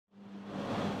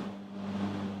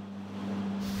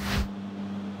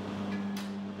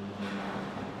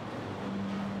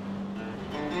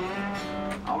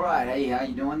Alright, hey, how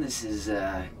you doing? This is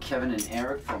Kevin and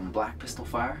Eric from Black Pistol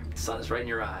Fire. The sun is right in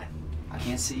your eye. I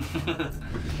can't see.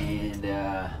 And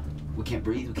we can't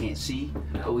breathe, we can't see,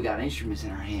 but we got instruments in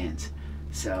our hands.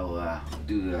 So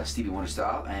do Stevie Wonder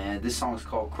style, and this song is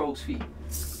called Crow's Feet.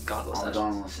 Gondola on Sessions.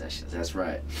 Gondola Sessions, that's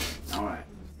right. Alright.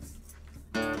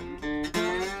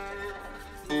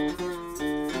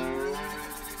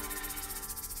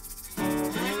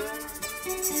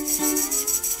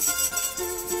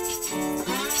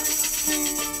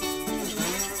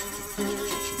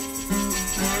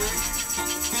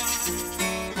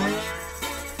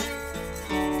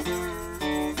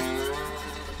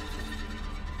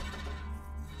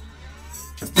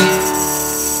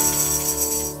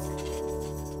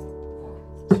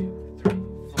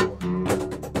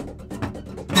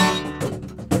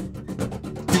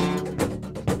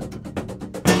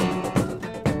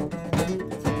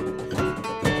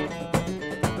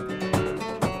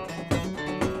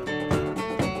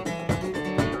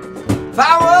 If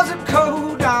I was a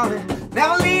cold darling,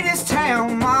 never leave this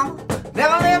town, mama.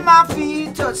 Never let my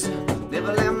feet touch,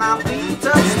 never let my feet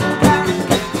touch the ground.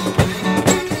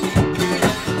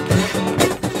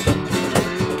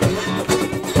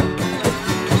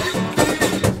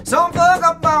 Some fuck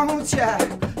up on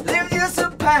child, live just a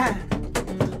pine.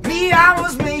 Me, I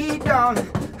was made, darling,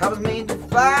 I was made to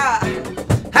fly.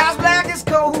 House black is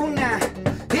cold now,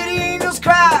 hear the angels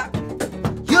cry.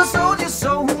 Your soldier's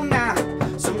soul now,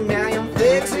 so now you're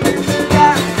fixing to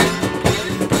die.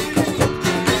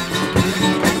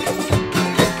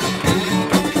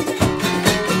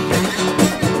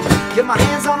 Get my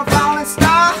hands on a falling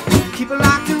star, keep it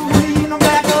locked away in the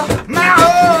back of my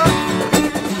heart.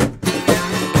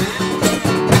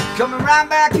 Coming right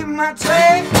back in my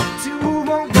tray, to move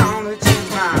on, gonna change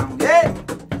my own, yeah.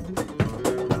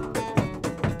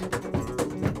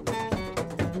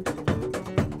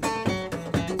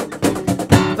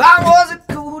 If I was a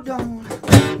cool dawn,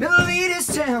 never leave this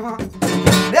town,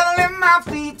 never let my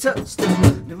feet touch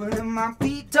stuff, never let my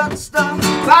feet touch stuff.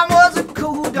 If I was a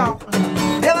cool dawn,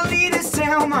 never leave this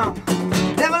town, mom,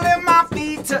 never let my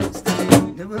feet touch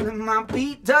stuff, never let my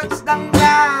feet touch stuff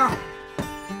down.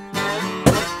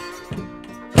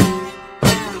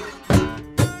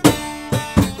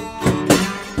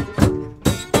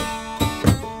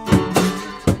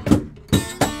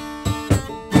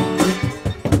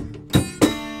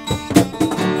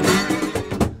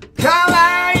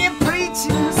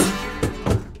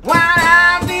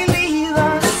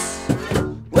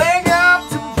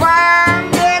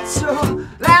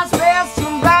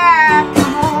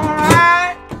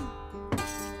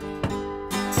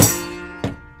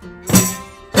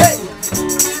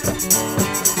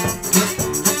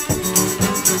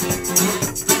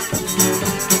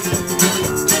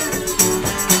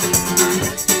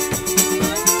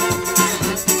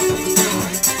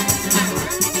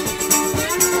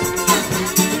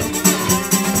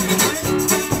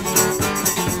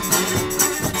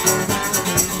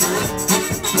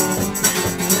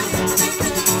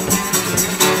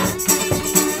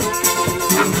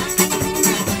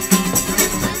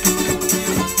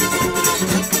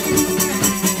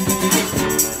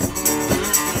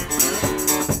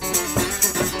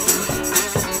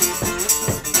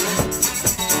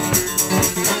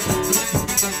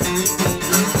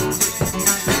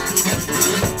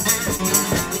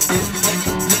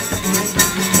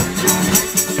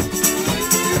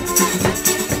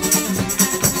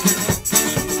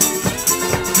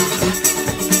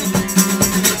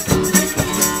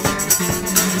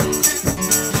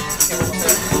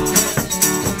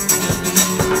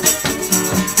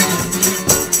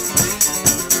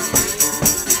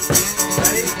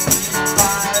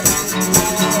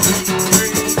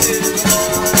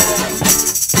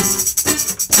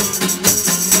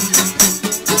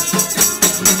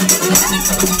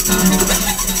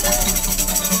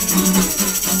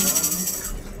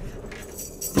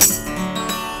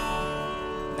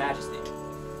 Majesty.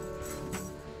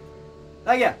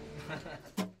 Oh yeah.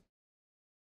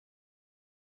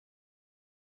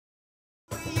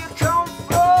 Where you come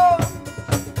from?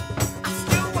 I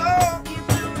still walk you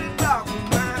through the dark,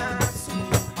 my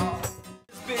sweetheart.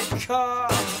 This big car,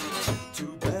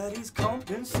 too bad he's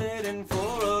compensating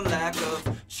for a lack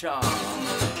of charm.